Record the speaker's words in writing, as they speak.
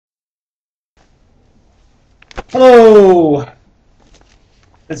Hello,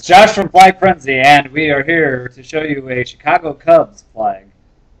 it's Josh from Flag Frenzy, and we are here to show you a Chicago Cubs flag.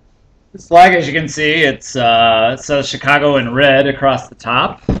 This flag, as you can see, it says Chicago in red across the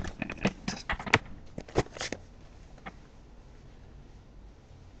top.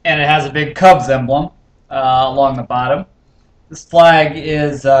 And it has a big Cubs emblem along the bottom. This flag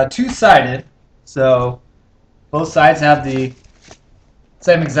is two-sided, so both sides have the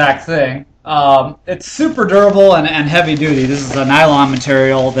same exact thing. It's super durable and heavy duty. This is a nylon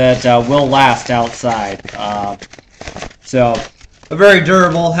material that will last outside. So a very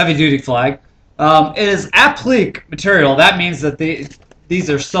durable, heavy duty flag. It is applique material. That means that these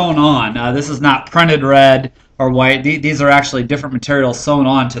are sewn on. This is not printed red or white. These are actually different materials sewn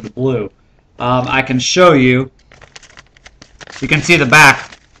on to the blue. I can show you. You can see the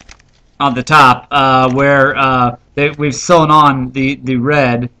back on the top where we've sewn on the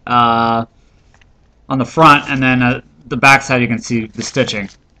red on the front, and then the back side you can see the stitching.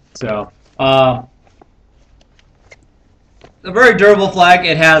 So a very durable flag.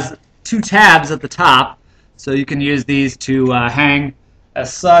 It has two tabs at the top, so you can use these to hang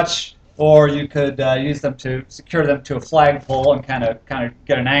as such, or you could use them to secure them to a flagpole and kind of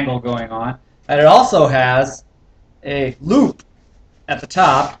get an angle going on. And it also has a loop at the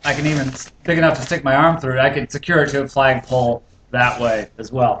top. I can even, big enough to stick my arm through it, I can secure it to a flagpole that way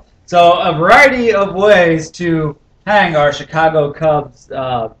as well. So a variety of ways to hang our Chicago Cubs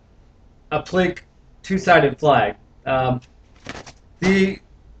applique two-sided flag. This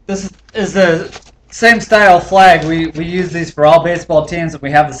is the same style flag. We use these for all baseball teams, and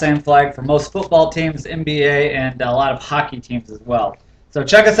we have the same flag for most football teams, NBA, and a lot of hockey teams as well. So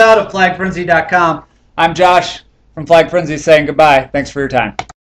check us out at flagfrenzy.com. I'm Josh from Flag Frenzy saying goodbye. Thanks for your time.